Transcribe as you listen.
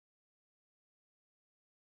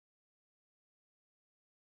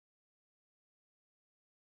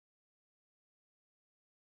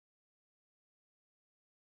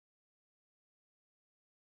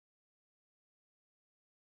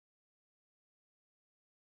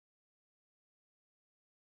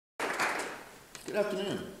Good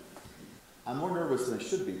afternoon. I'm more nervous than I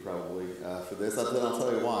should be probably for this. I'll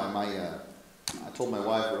tell you why. I told my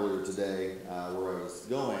wife earlier today where I was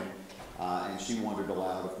going, and she wondered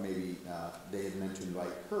aloud if maybe they had meant to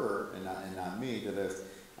invite her and not me to this.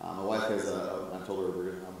 My wife has I told her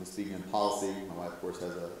I'm going to be speaking in policy. My wife, of course,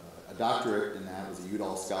 has a doctorate in that, was a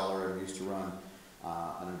Udall scholar, and used to run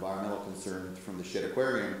an environmental concern from the Shed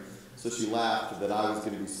Aquarium. So she laughed that I was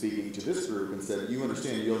going to be speaking to this group and said, "You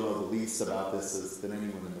understand, you'll know the least about this than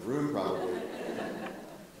anyone in the room probably."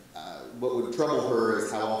 What would trouble her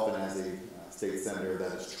is how often as a state senator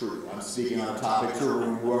that is true. I'm speaking on a topic to a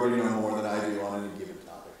room who already know more than I do on any given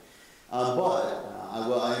topic.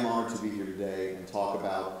 I am honored to be here today and talk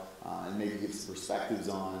about and maybe give some perspectives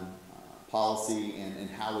on policy and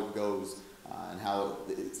how it goes and how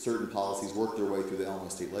certain policies work their way through the Illinois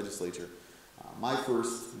State Legislature. My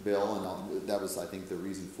first bill, and that was, I think, the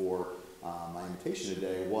reason for my invitation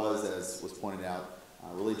today, was, as was pointed out,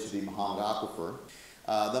 related to the Muhammad Aquifer.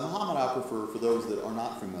 The Muhammad Aquifer, for those that are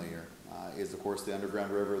not familiar, is, of course, the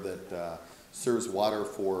underground river that serves water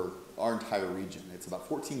for our entire region. It's about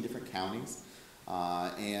 14 different counties,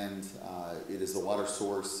 and it is the water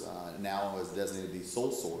source now is designated the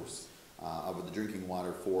sole source of the drinking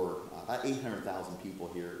water for about 800,000 people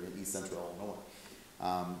here in East Central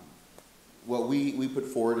Illinois. What we put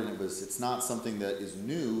forward, and it's not something that is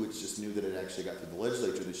new, it's just new that it actually got through the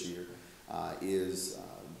legislature this year, is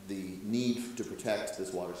the need to protect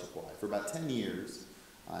this water supply. For about 10 years,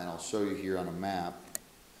 and I'll show you here on a map,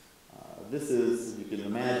 this is, you can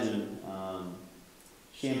imagine,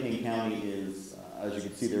 Champaign County is, as you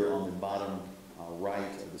can see there on the bottom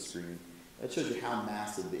right of the screen, that shows you how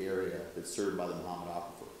massive the area that's served by the Muhammad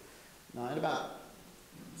Aquifer. Now, at about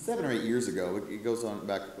 7 or 8 years ago, it goes on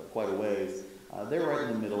back quite a ways, they were right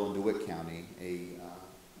in the middle in DeWitt County, a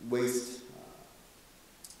waste,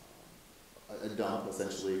 a dump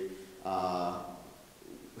essentially,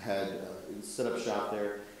 had set up shop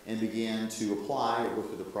there and began to apply or go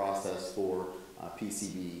through the process for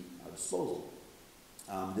PCB disposal.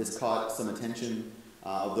 This caught some attention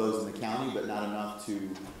of those in the county, but not enough to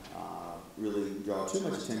really draw too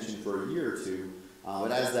much attention for a year or two.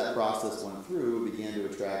 But as that process went through, it began to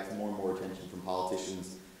attract more and more attention from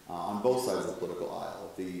politicians on both sides of the political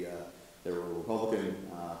aisle. There were Republican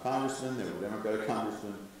congressmen, there were Democratic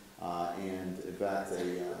congressmen, and in fact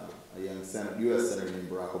a young U.S. Senator named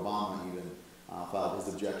Barack Obama even filed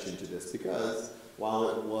his objection to this, because while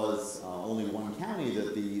it was only one county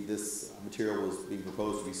that this material was being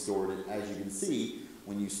proposed to be stored, as you can see,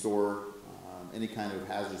 when you store any kind of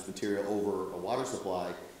hazardous material over a water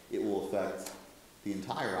supply, it will affect the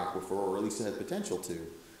entire aquifer, or at least it has potential to,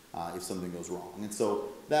 if something goes wrong. And so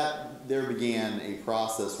there began a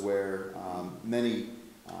process where many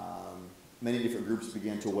different groups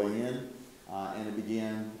began to weigh in, and it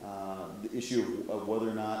began the issue of whether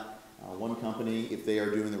or not one company, if they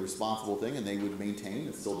are doing the responsible thing, and they would maintain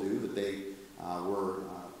and still do, that they were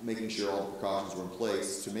making sure all the precautions were in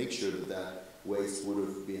place to make sure that waste would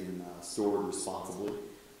have been stored responsibly.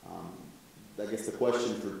 I guess the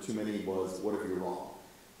question for too many was, what if you're wrong?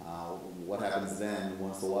 What happens then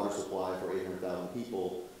once the water supply for 800,000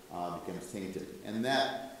 people becomes tainted? And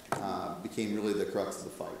that became really the crux of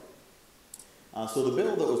the fight. So the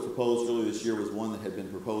bill that was proposed earlier this year was one that had been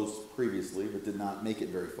proposed previously but did not make it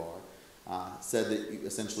very far. Said that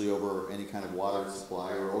essentially over any kind of water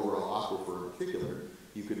supply or overall aquifer in particular,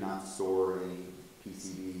 you could not store any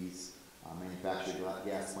PCBs, manufactured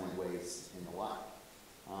gas plant waste, and the like.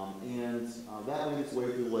 That made its way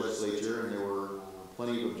through the legislature, and there were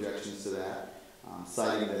plenty of objections to that,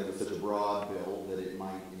 citing that it was such a broad bill that it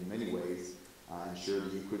might, in many ways, ensure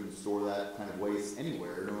that you couldn't store that kind of waste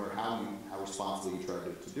anywhere, no matter how responsibly you tried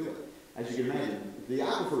to do it. As you can imagine, the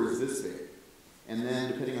aquifer is this big, and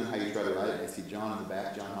then depending on how you try to write it, I see John in the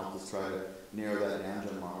back. John helped us try to narrow that down,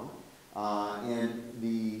 John Marlin. And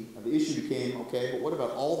the issue became, okay, but what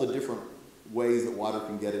about all the different ways that water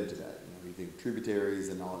can get into that? You think tributaries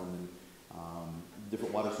and all, and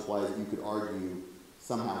different water supplies that you could argue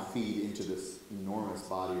somehow feed into this enormous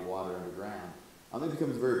body of water underground. It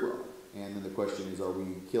becomes very broad. And then the question is, are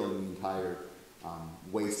we killing the entire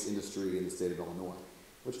waste industry in the state of Illinois,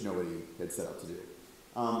 which nobody had set out to do.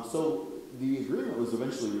 So the agreement was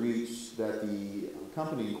eventually reached that the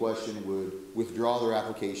company in question would withdraw their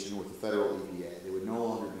application with the federal EPA. They would no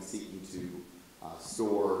longer be seeking to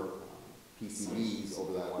store PCBs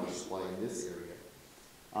over that water supply in this area.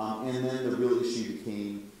 And then the real issue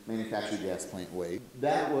became manufactured gas plant waste.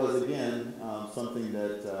 That was, again, something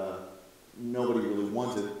that nobody really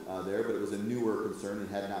wanted there, but it was a newer concern and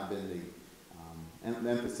had not been the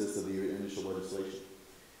emphasis of the initial legislation.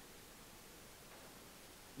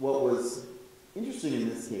 what was interesting in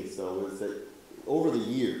this case, though, is that over the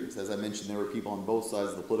years, as I mentioned, there were people on both sides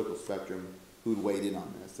of the political spectrum who'd weighed in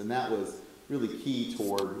on this, and that was really key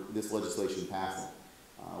toward this legislation passing.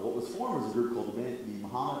 What was formed was a group called the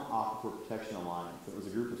Muhammad Aquifer Protection Alliance. It was a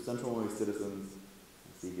group of Central Illinois citizens.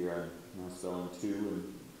 See here, I'm now spelling two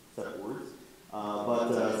in separate words.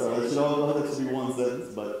 So that should be one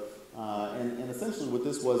sentence. And essentially what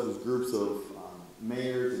this was groups of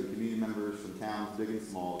mayors and community members from towns, big and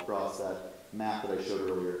small, across that map that I showed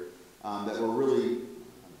earlier, that were really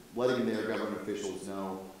letting their government officials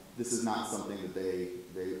know this is not something that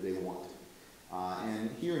they want.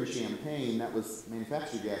 And here in Champaign, that was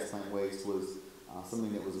manufactured gas plant waste was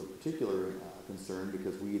something that was of particular concern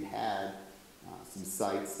because we had some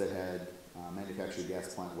sites that had manufactured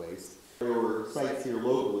gas plant waste. There were sites here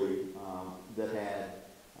locally that had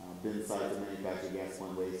been sites of manufactured gas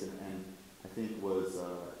plant waste, and I think was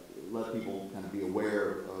let people kind of be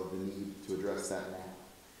aware of the need to address that now.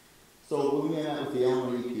 So when we met out with the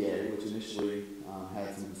Illinois EPA, which initially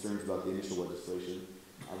had some concerns about the initial legislation,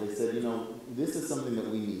 they said, you know, this is something that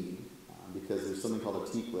we need because there's something called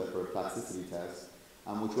a T-clip or a toxicity test,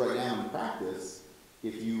 which right now in practice,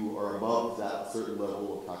 if you are above that certain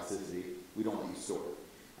level of toxicity, we don't let you store it.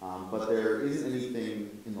 But there isn't anything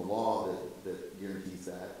in the law that guarantees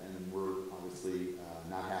that, and we're obviously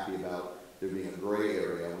not happy about there being a gray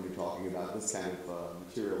area when you're talking about this kind of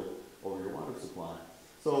material over your water supply.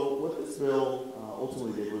 So what this bill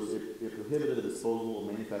ultimately did was it prohibited the disposal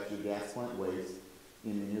of manufactured gas plant waste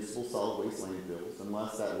in municipal solid waste landfills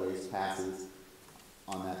unless that waste passes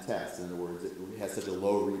on that test. In other words, it has such a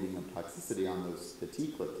low reading of toxicity on the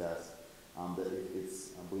T-clip test that it's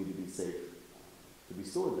believed to be safe to be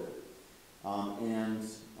stored there.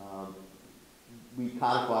 We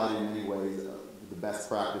codified in many ways the best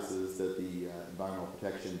practices that the environmental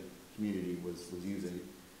protection community was using.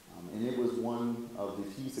 And it was one of the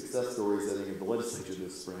few success stories, I think, of the legislature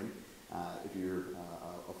this spring. If you're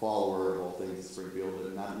a follower of all things in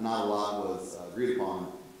Springfield, not a lot was agreed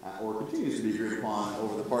upon, or continues to be agreed upon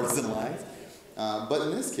over the partisan lines. But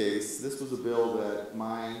in this case, this was a bill that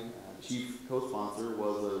my chief co-sponsor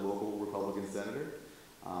was a local Republican senator,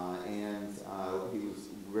 and he was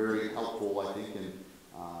very helpful, I think, and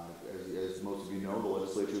as most of you know, the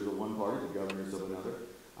legislature is of one party, the governor's of another.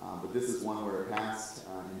 But this is one where it passed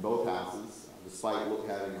in both houses, despite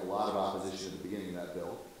having a lot of opposition at the beginning of that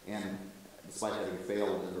bill, and despite having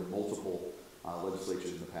failed under multiple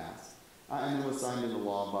legislatures in the past. And it was signed into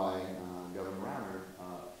law by Governor Rauner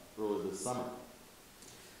earlier this summer.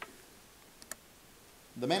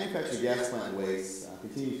 The manufactured gas plant waste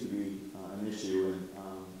continues to be an issue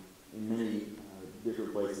in many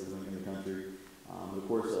different places in the country. Of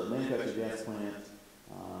course, a manufactured gas plant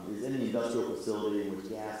is any industrial facility in which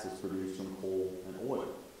gas is produced from coal and oil.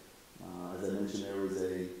 As I mentioned, there was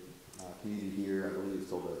a community here, I believe it's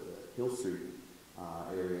called the Hill Street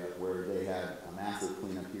area, where they had a massive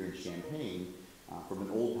cleanup here in Champaign from an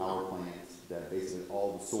old power plant that basically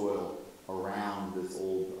all the soil around this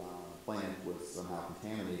old plant was somehow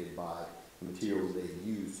contaminated by the materials they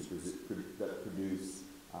used to produce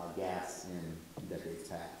gas in decades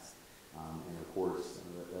past. And of course,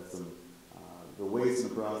 that's some the waste in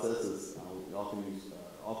the process is often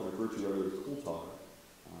referred to rather as coal tar,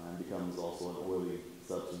 and becomes also an oily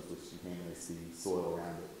substance which contaminates the soil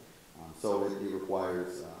around it. So it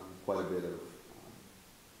requires quite a bit of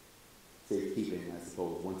safekeeping, I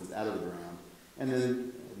suppose, once it's out of the ground. And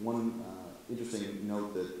then one interesting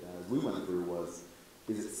note that as we went through was,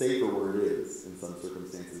 is it safer where it is in some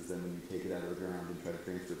circumstances than when you take it out of the ground and try to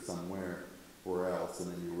transfer it somewhere else,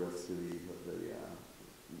 and then you risk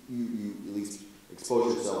you at least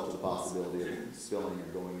expose yourself to the possibility of spilling or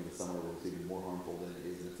going into somewhere where it's even more harmful than it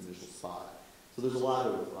is in its initial spot. So there's a lot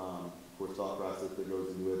of course, thought process that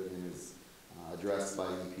goes into it and is addressed by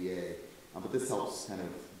EPA. But this helps kind of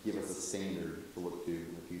give us a standard to look to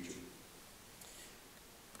in the future.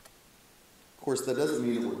 Of course, that doesn't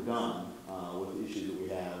mean that we're done with the issues that we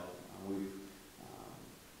have. We've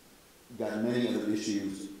got many other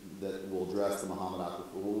issues that will address the Muhammad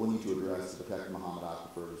Aquifer, we'll need to address to protect the Muhammad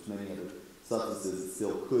Aquifer. There's many other substances that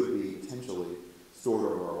still could be potentially stored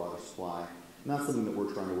over our water supply. Not something that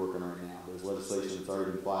we're trying to work on right now. There's legislation that's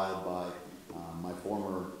already been filed by my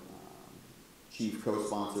former chief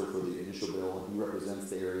co-sponsor for the initial bill, and he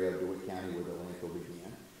represents the area of DeWitt County where the landfill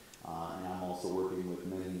began. And I'm also working with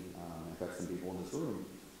many, in fact, some people in this room,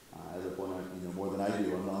 as I point out, more than I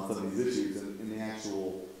do on some of these issues. And the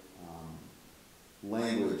actual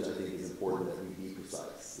language, I think, is important that we be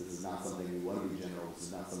precise. This is not something we want to be general. This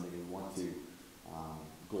is not something we want to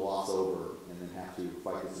gloss over and then have to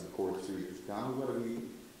fight this in the courts for years to come. We want to be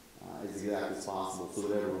as exact as possible so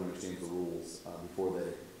that everyone understands the rules before they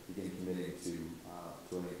begin committing to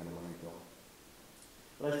any kind of landfill.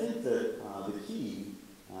 But I think that the key,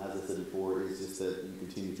 as I said before, is just that you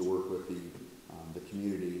continue to work with the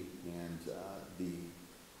community and the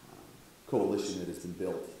coalition that has been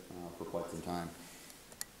built for quite some time.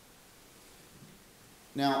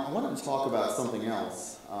 Now, I wanted to talk about something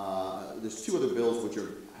else. There's two other bills which have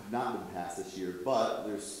not been passed this year, but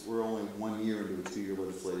we're only 1 year into a 2-year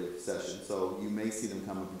legislative session, so you may see them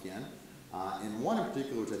come up again. And one in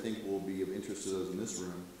particular, which I think will be of interest to those in this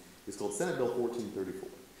room, is called Senate Bill 1434.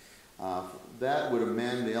 That would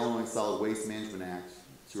amend the Illinois Solid Waste Management Act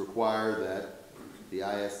to require that the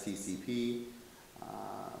ISTCP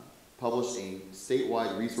publish a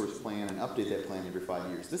statewide resource plan and update that plan every 5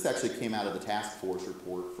 years. This actually came out of the task force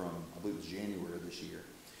report from, I believe it was January of this year,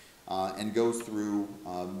 and goes through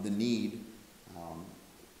the need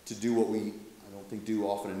to do what we, I don't think, do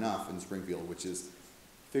often enough in Springfield, which is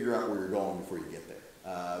figure out where you're going before you get there.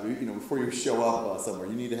 Before you show up somewhere,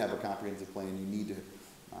 you need to have a comprehensive plan. You need to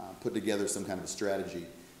put together some kind of a strategy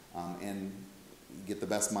and get the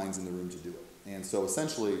best minds in the room to do it. And so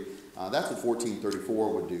essentially, that's what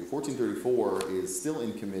 1434 would do. 1434 is still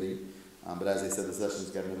in committee, but as I said, the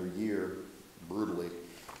session's got another year, brutally,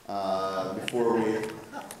 before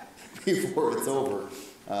it's over.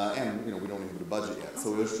 And we don't even have a budget yet,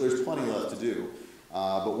 so there's plenty left to do.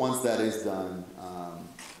 But once that is done,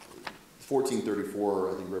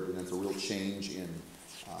 1434 I think represents a real change in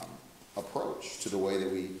approach to the way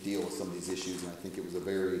that we deal with some of these issues, and I think it was a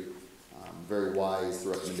very wise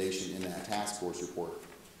recommendation in that task force report.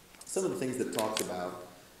 Some of the things that it talks about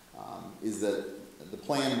is that the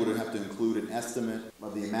plan would have to include an estimate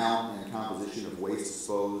of the amount and composition of waste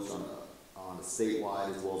disposed on a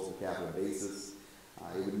statewide as well as a per capita basis.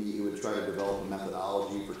 It would try to develop a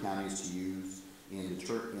methodology for counties to use in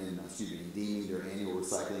deeming their annual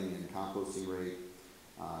recycling and composting rate.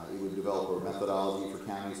 It would develop a methodology for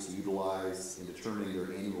counties to utilize in determining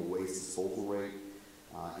their annual waste disposal rate,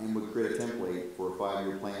 and would create a template for a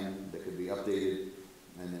 5-year plan that could be updated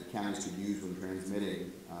and that counties could use when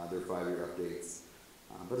transmitting their 5-year updates.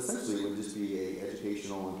 But essentially, it would just be an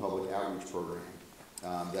educational and public outreach program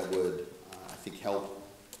that would, I think, help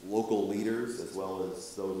local leaders as well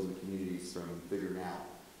as those in the communities from figuring out,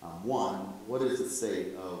 one, what is the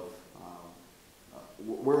state of,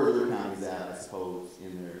 where are other counties at, I suppose,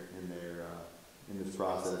 in this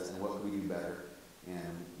process, and what can we do better,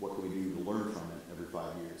 and what can we do to learn from it every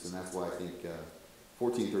 5 years. And that's why I think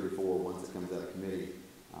 1434, once it comes out of committee,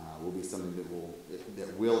 will be something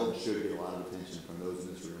that will and should get a lot of attention from those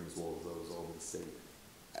in this room as well as those all over the state.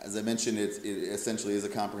 As I mentioned, it essentially is a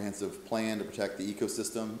comprehensive plan to protect the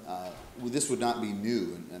ecosystem. This would not be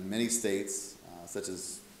new in many states, such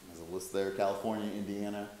as a list there, California,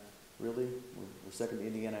 Indiana. Really? We're second to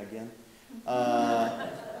Indiana again?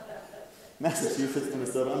 Massachusetts,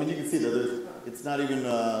 Minnesota. I mean, you can see that it's not even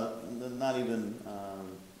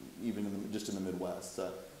just in the Midwest.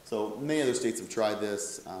 So many other states have tried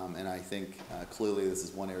this, and I think clearly this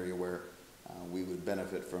is one area where we would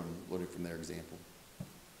benefit from learning from their example.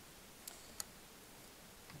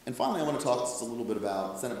 And finally, I want to talk just a little bit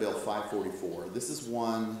about Senate Bill 544. This is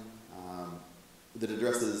one that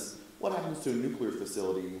addresses what happens to a nuclear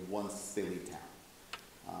facility once they leave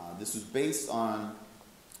town. This was based on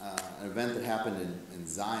an event that happened in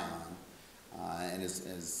Zion, and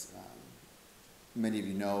as many of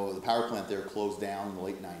you know, the power plant there closed down in the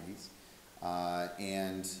late 90s,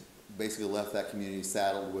 and basically left that community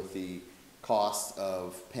saddled with the cost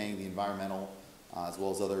of paying the environmental as well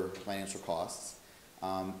as other financial costs.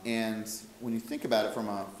 And when you think about it from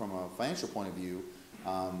a financial point of view,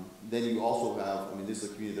 then you also have, this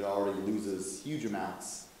is a community that already loses huge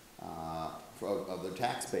amounts of their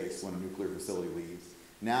tax base when a nuclear facility leaves.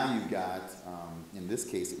 Now you've got, in this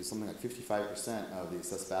case, it was something like 55% of the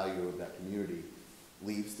assessed value of that community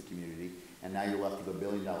leaves the community, and now you're left with $1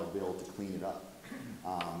 billion bill to clean it up.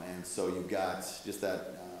 And so you've got just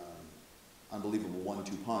that unbelievable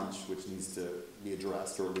 1-2 punch, which needs to be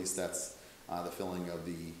addressed, or at least that's the feeling of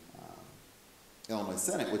the Illinois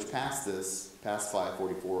Senate, which passed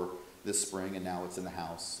 544 this spring, and now it's in the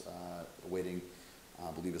House, awaiting,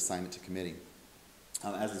 I believe, assignment to committee.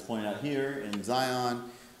 As is pointed out here, in Zion,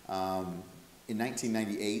 in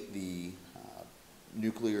 1998, the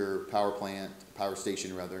nuclear power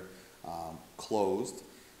station, closed,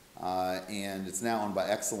 and it's now owned by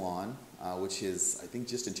Exelon, which is, I think,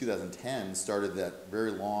 just in 2010 started that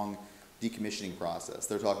very long decommissioning process.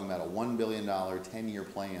 They're talking about a $1 billion 10-year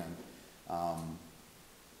plan,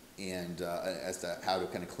 and as to how to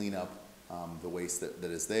kind of clean up the waste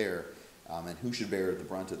that is there. And who should bear the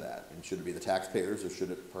brunt of that? And should it be the taxpayers, or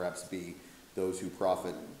should it perhaps be those who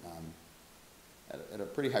profit at a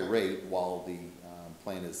pretty high rate while the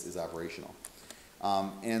plant is operational?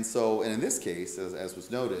 And in this case, as was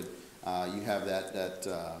noted, you have that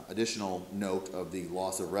additional note of the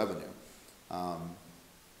loss of revenue.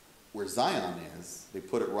 Where Zion is, they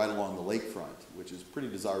put it right along the lakefront, which is pretty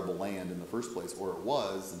desirable land in the first place, or it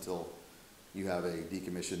was until you have a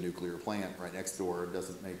decommissioned nuclear plant right next door. It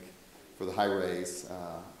doesn't make for the high-rise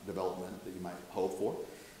development that you might hope for.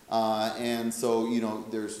 And so, you know,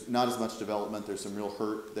 there's not as much development. There's some real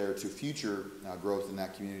hurt there to future growth in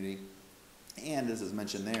that community. And as is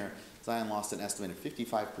mentioned there, Zion lost an estimated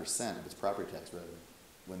 55% of its property tax revenue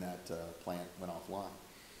when that plant went offline.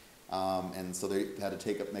 And so they had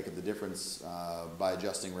to make up the difference by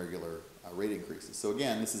adjusting regular rate increases. So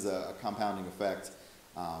again, this is a compounding effect,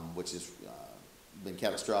 which has been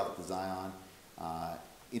catastrophic to Zion.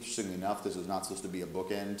 Interestingly enough, this was not supposed to be a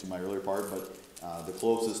bookend to my earlier part, but the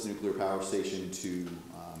closest nuclear power station to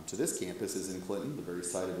this campus is in Clinton, the very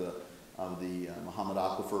site of the Muhammad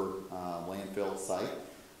Aquifer landfill site.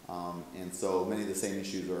 And so many of the same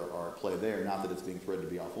issues are at play there. Not that it's being threatened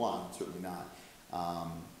to be offline, certainly not.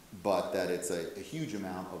 But that it's a huge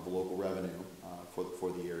amount of local revenue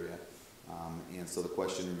for the area. And so the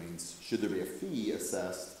question remains, should there be a fee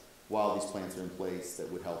assessed while these plants are in place that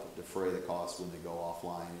would help defray the costs when they go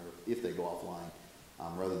offline, or if they go offline,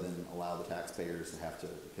 rather than allow the taxpayers to have to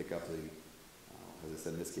pick up the, as I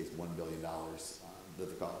said in this case, $1 billion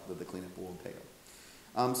that the cleanup will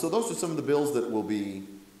entail. So those are some of the bills that will be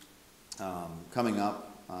coming up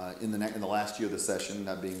in the last year of the session,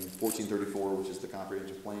 that being 1434, which is the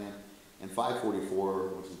comprehensive plan, and 544,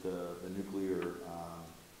 which is the nuclear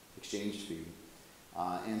exchange fee.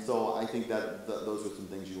 And so I think that those are some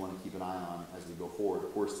things you want to keep an eye on as we go forward.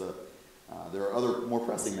 Of course, there are other more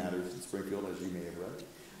pressing matters in Springfield, as you may have read.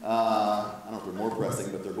 I don't know if they're more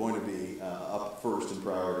pressing, but they're going to be up first in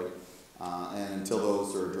priority. And until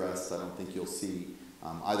those are addressed, I don't think you'll see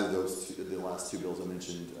either of the last two bills I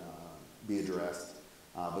mentioned be addressed.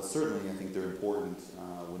 But certainly, I think they're important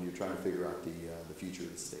when you're trying to figure out the future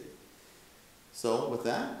of the state. So with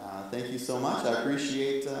that, thank you so much. I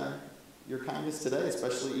appreciate your kindness today,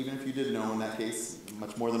 especially even if you did know in that case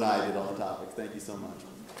much more than I did on the topic. Thank you so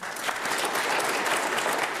much.